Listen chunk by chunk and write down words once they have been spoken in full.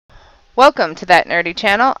Welcome to that nerdy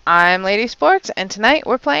channel. I'm Lady Sports, and tonight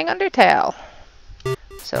we're playing Undertale.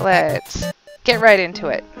 So let's get right into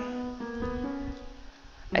it.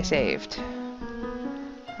 I saved.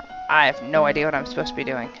 I have no idea what I'm supposed to be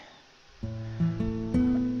doing.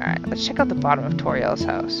 Alright, let's check out the bottom of Toriel's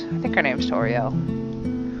house. I think her name's Toriel.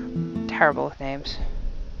 Terrible with names.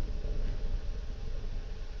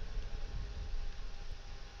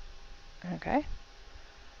 Okay.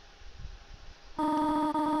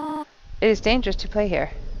 It is dangerous to play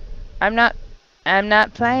here. I'm not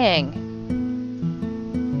playing.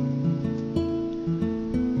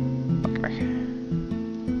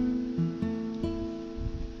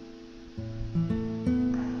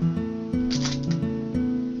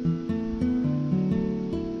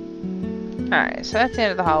 Alright, so that's the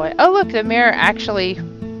end of the hallway. Oh look, the mirror actually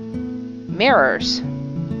mirrors.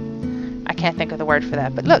 I can't think of the word for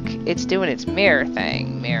that, but look, it's doing its mirror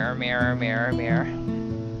thing. Mirror, mirror, mirror, mirror.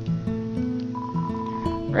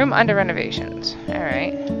 Room under renovations.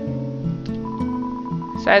 Alright.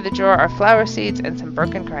 Inside the drawer are flower seeds and some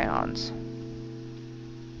broken crayons.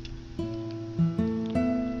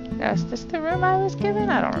 Now, is this the room I was given?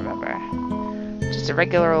 I don't remember. Just a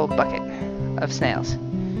regular old bucket of snails.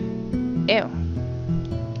 Ew.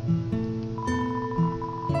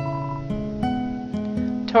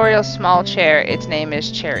 Toriel's small chair. Its name is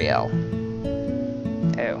Cheriel.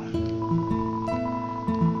 Ew.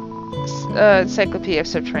 Encyclopedia of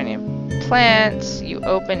subterranean plants. You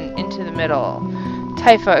open into the middle.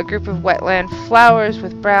 Typha, a group of wetland flowers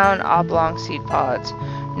with brown oblong seed pods,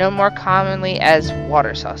 known more commonly as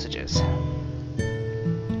water sausages.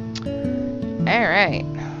 Alright.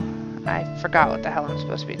 I forgot what the hell I'm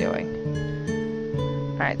supposed to be doing.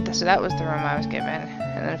 Alright, so that was the room I was given.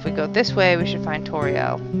 And then if we go this way, we should find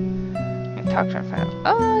Toriel. And talk to her friend.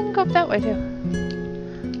 Oh, I can go up that way too.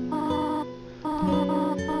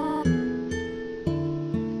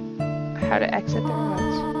 How to exit the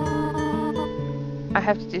ruins. I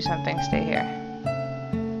have to do something. Stay here.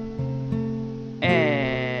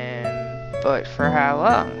 But for how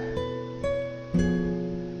long?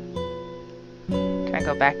 Can I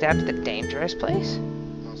go back down to the dangerous place?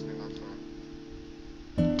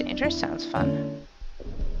 Dangerous sounds fun.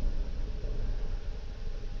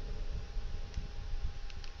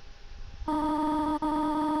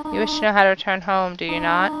 You wish to know how to return home, do you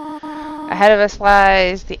not? Ahead of us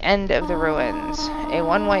lies the end of the ruins, a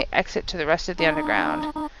one-way exit to the rest of the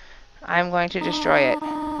underground. I'm going to destroy it.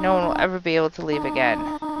 No one will ever be able to leave again.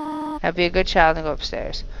 Now be a good child and go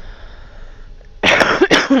upstairs.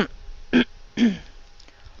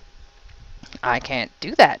 I can't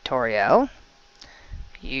do that, Toriel.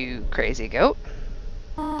 You crazy goat.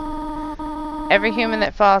 Every human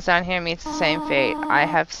that falls down here meets the same fate. I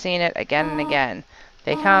have seen it again and again.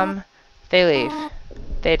 They come, they leave,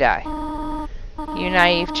 they die. You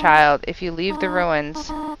naive child, if you leave the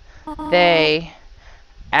ruins, they,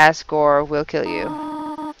 Asgore, will kill you.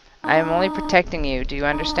 I am only protecting you, do you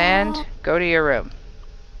understand? Go to your room.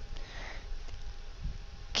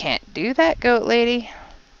 Can't do that, goat lady.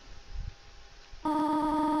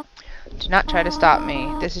 Do not try to stop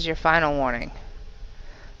me. This is your final warning.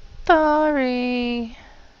 Sorry.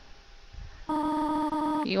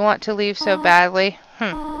 You want to leave so badly?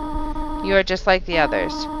 You are just like the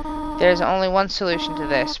others. There is only one solution to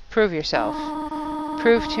this. Prove yourself.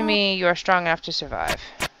 Prove to me you are strong enough to survive.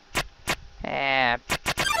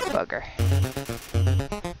 Bugger.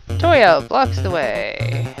 Toriel blocks the way.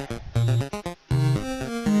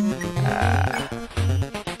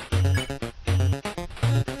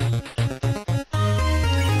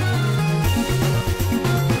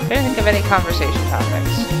 I didn't think of any conversation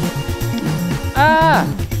topics.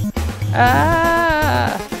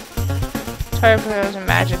 Toriel throws a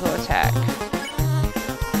magical attack.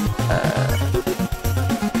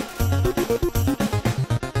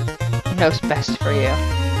 Knows best for you.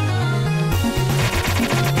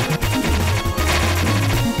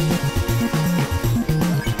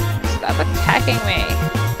 Stop attacking me.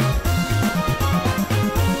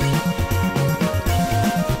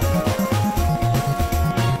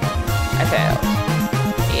 I failed.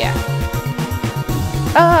 Yeah.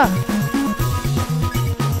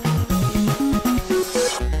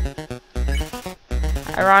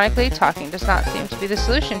 Ironically, talking does not seem to be the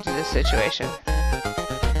solution to this situation.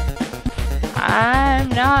 I'm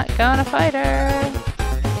not gonna fight her.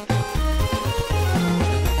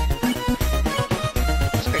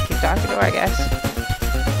 Just gonna keep talking to her, I guess.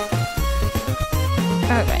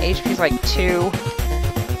 God, my HP's like 2.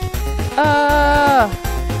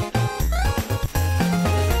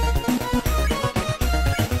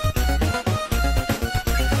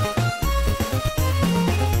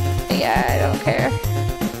 me. I don't care.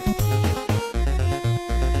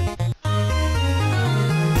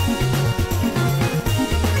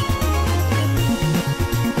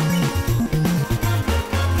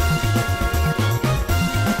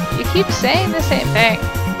 You keep saying the same thing.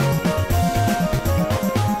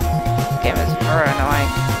 This game is very annoying.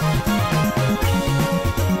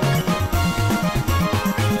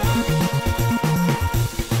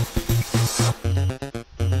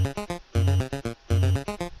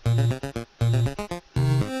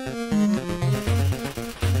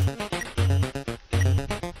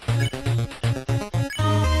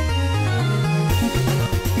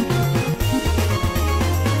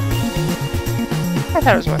 I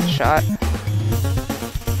thought it was worth a shot.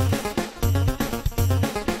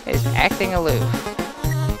 He's acting aloof.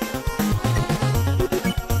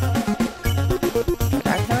 Did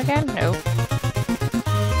I come again? Nope.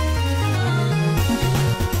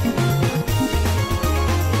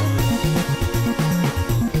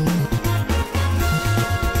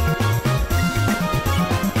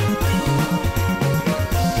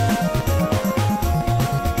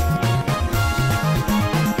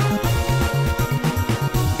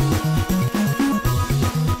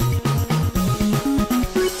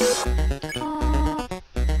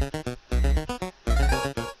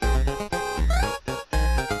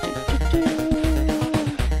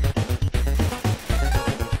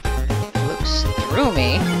 Through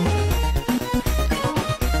me.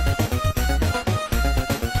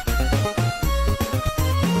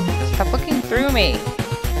 Stop looking through me.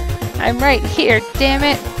 I'm right here, damn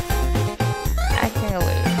it. Acting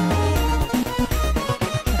aloof.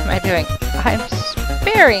 What am I doing? I'm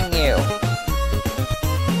sparing you.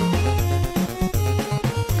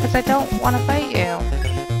 Because I don't want to fight you.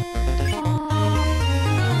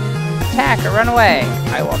 Attack or run away.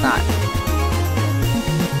 I will not.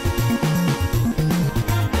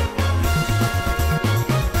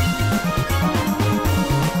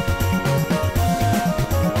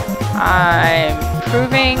 I'm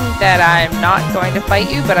proving that I'm not going to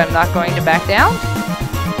fight you, but I'm not going to back down.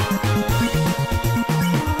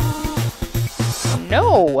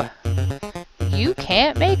 No! You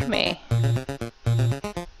can't make me.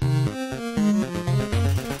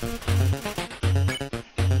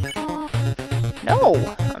 No!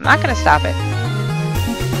 I'm not gonna stop it.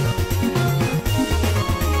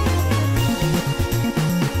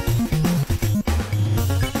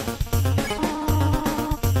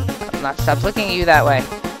 Not stop looking at you that way.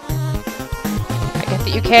 I get that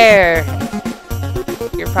you care.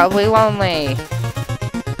 You're probably lonely.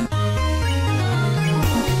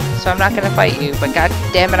 So I'm not gonna fight you, but god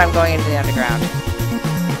damn it, I'm going into the underground.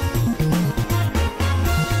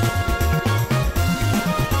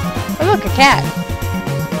 Oh look, a cat.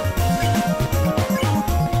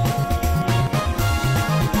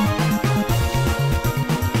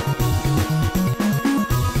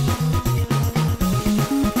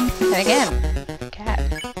 And again, cat.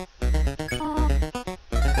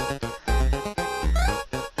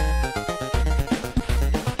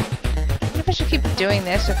 What if I should keep doing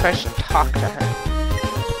this or if I should talk to her?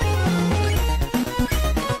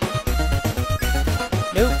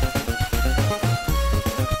 Nope.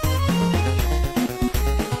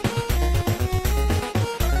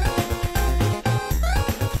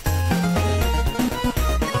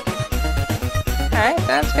 Alright,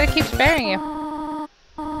 then I'm just gonna keep sparing you.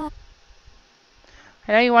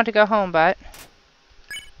 I know you want to go home, but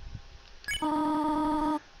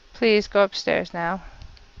please go upstairs now.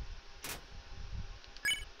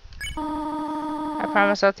 I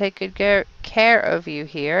promise I'll take good care of you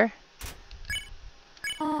here.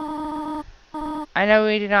 I know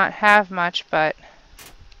we do not have much, but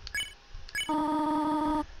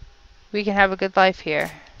we can have a good life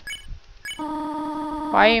here.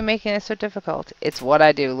 Why are you making this so difficult? It's what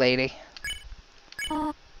I do, lady.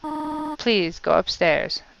 Please, go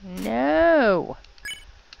upstairs. No!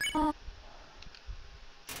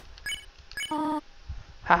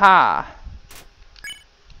 Haha.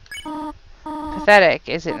 Pathetic,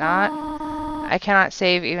 is it not? I cannot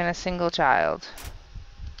save even a single child.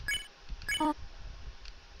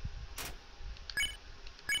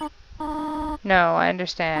 No, I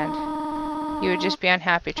understand. You would just be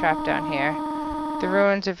unhappy trapped down here. The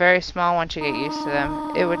ruins are very small once you get used to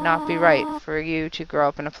them. It would not be right for you to grow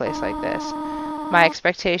up in a place like this. My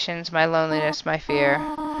expectations, my loneliness, my fear.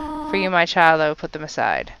 For you, my child, I will put them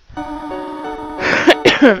aside.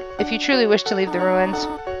 If you truly wish to leave the ruins,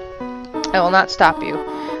 I will not stop you.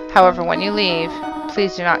 However, when you leave,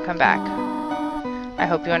 please do not come back. I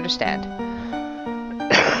hope you understand.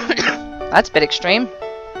 That's a bit extreme.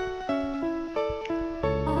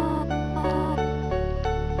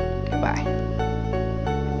 Goodbye.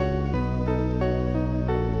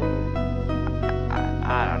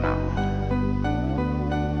 I don't know.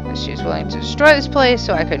 She was willing to destroy this place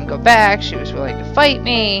so I couldn't go back. She was willing to fight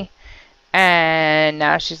me. And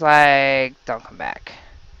now she's like, don't come back.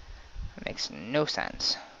 It makes no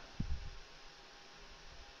sense.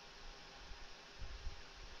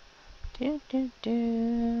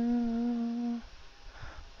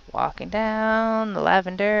 Walking down the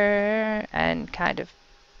lavender and kind of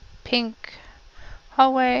pink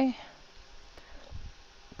hallway.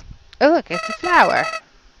 Oh look, it's a flower.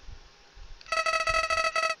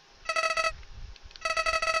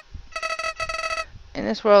 In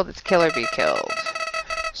this world, it's kill or be killed.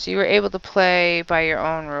 So you were able to play by your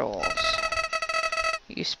own rules.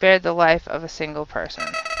 You spared the life of a single person.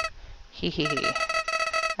 Hee hee hee.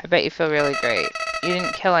 I bet you feel really great. You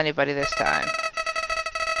didn't kill anybody this time.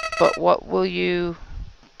 But what will you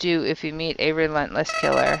do if you meet a relentless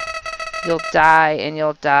killer? You'll die and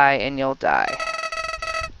you'll die and you'll die.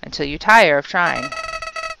 Until you tire of trying.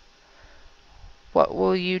 What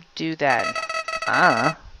will you do then?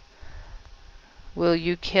 Will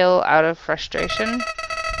you kill out of frustration?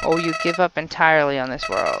 Or will you give up entirely on this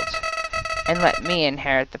world? And let me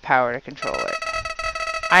inherit the power to control it.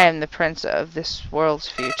 I am the prince of this world's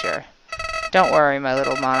future. Don't worry, my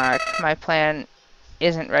little monarch. My plan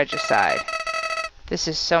isn't regicide. This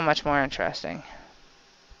is so much more interesting.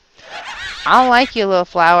 I don't like you, little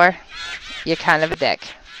flower. You're kind of a dick.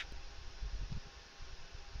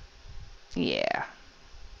 Yeah.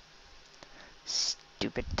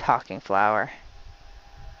 Stupid talking flower.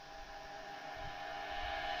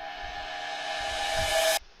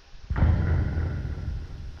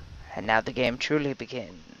 And now the game truly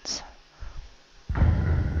begins.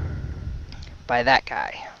 By that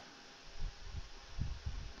guy.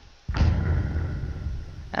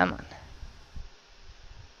 Come on.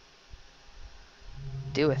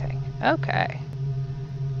 Do a thing. Okay.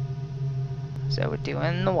 So we're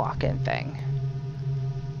doing the walk-in thing.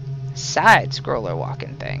 Side scroller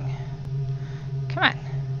walk-in thing. Come on.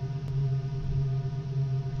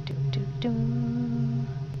 Do, do, do.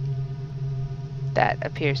 That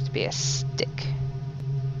appears to be a stick.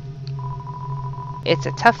 It's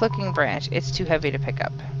a tough-looking branch. It's too heavy to pick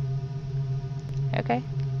up. Okay.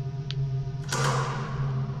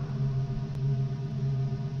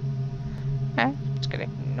 Alright, just gonna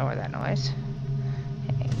ignore that noise.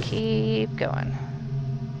 And keep going.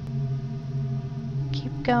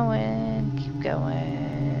 Keep going. Keep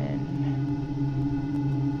going.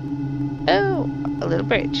 Oh, a little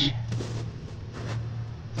bridge.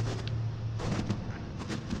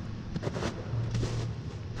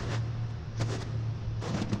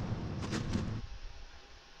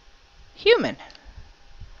 Human.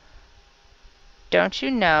 Don't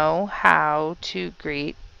you know how to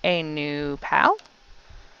greet a new pal?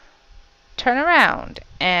 Turn around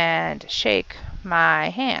and shake my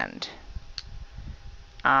hand.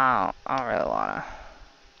 I don't really wanna.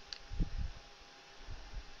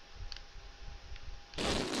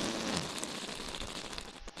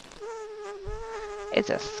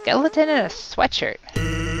 It's a skeleton in a sweatshirt.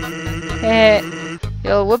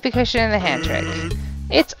 You'll whoopee cushion in the hand trick.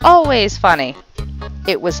 It's always funny.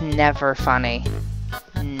 It was never funny.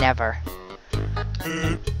 Never.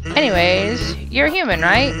 Anyways, you're human,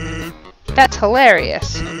 right? That's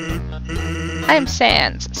hilarious. I'm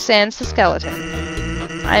Sans the skeleton.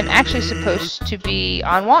 I'm actually supposed to be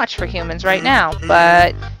on watch for humans right now,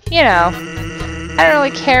 but, you know, I don't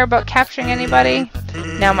really care about capturing anybody.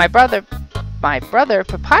 Now my brother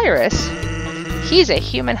Papyrus, he's a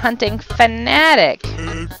human hunting fanatic.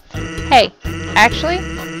 Hey, actually,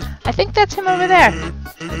 I think that's him over there.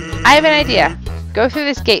 I have an idea. Go through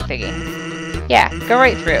this gate thingy. Yeah, go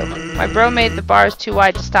right through. My bro made the bars too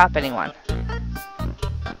wide to stop anyone.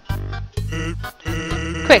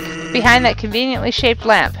 Quick, behind that conveniently shaped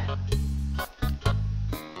lamp.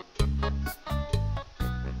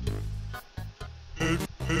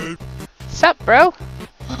 Sup, bro?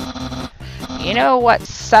 You know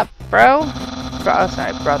what's sup, bro?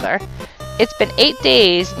 Brother. It's been 8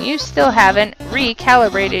 days and you still haven't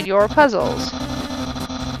recalibrated your puzzles.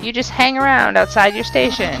 You just hang around outside your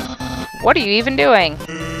station. What are you even doing?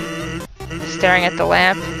 Staring at the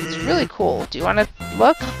lamp. It's really cool. Do you want to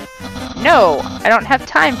look? No, I don't have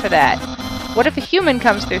time for that. What if a human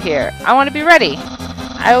comes through here? I want to be ready.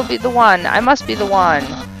 I will be the one. I must be the one.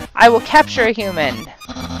 I will capture a human.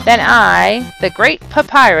 Then I, the great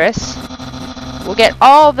Papyrus, will get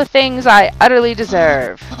all the things I utterly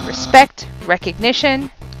deserve. Respect,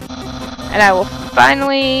 recognition, and I will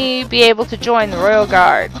finally be able to join the Royal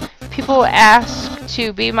Guard. People will ask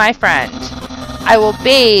to be my friend. I will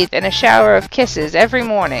bathe in a shower of kisses every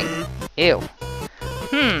morning. Ew.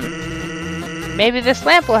 Maybe this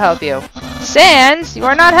lamp will help you. Sans, you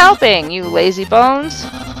are not helping, you lazy bones.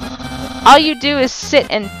 All you do is sit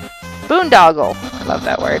and boondoggle. I love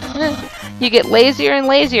that word. You get lazier and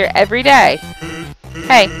lazier every day.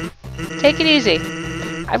 Hey, take it easy.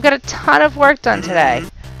 I've got a ton of work done today.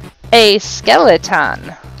 A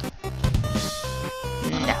skeleton.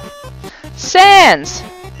 No. Sans!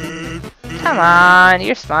 Come on,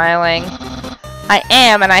 you're smiling. I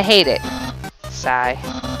am, and I hate it. Sigh.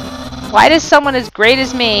 Why does someone as great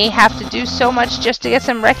as me have to do so much just to get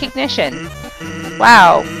some recognition?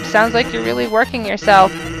 Wow, sounds like you're really working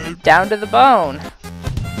yourself down to the bone.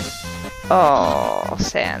 Oh,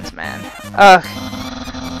 Sans, man. Ugh.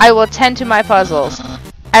 I will tend to my puzzles.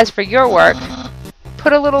 As for your work,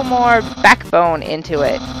 put a little more backbone into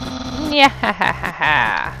it. Yeah, ha ha ha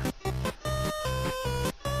ha.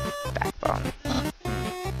 Backbone.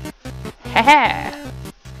 Ha ha.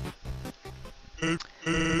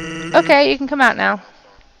 Okay, you can come out now.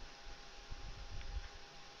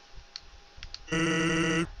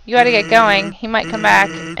 You gotta get going. He might come back,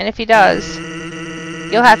 and if he does,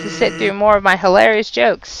 you'll have to sit through more of my hilarious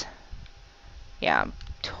jokes. Yeah, I'm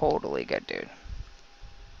totally good, dude.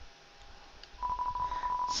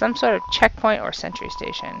 Some sort of checkpoint or sentry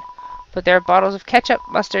station. But there are bottles of ketchup,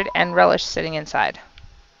 mustard, and relish sitting inside.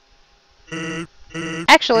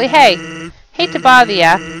 Actually, hey, hate to bother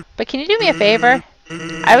ya, but can you do me a favor?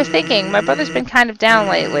 I was thinking, my brother's been kind of down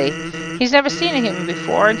lately. He's never seen a human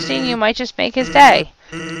before, and seeing you might just make his day.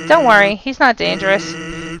 Don't worry, he's not dangerous,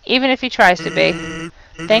 even if he tries to be.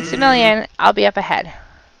 Thanks a million, I'll be up ahead.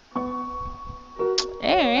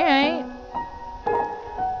 Alright.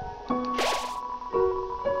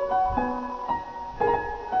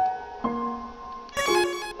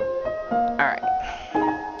 Alright.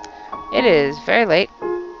 It is very late,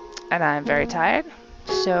 and I'm very tired,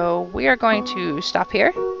 so we are going to stop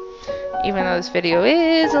here, even though this video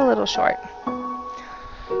is a little short.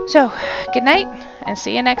 So, good night, and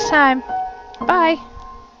see you next time. Bye!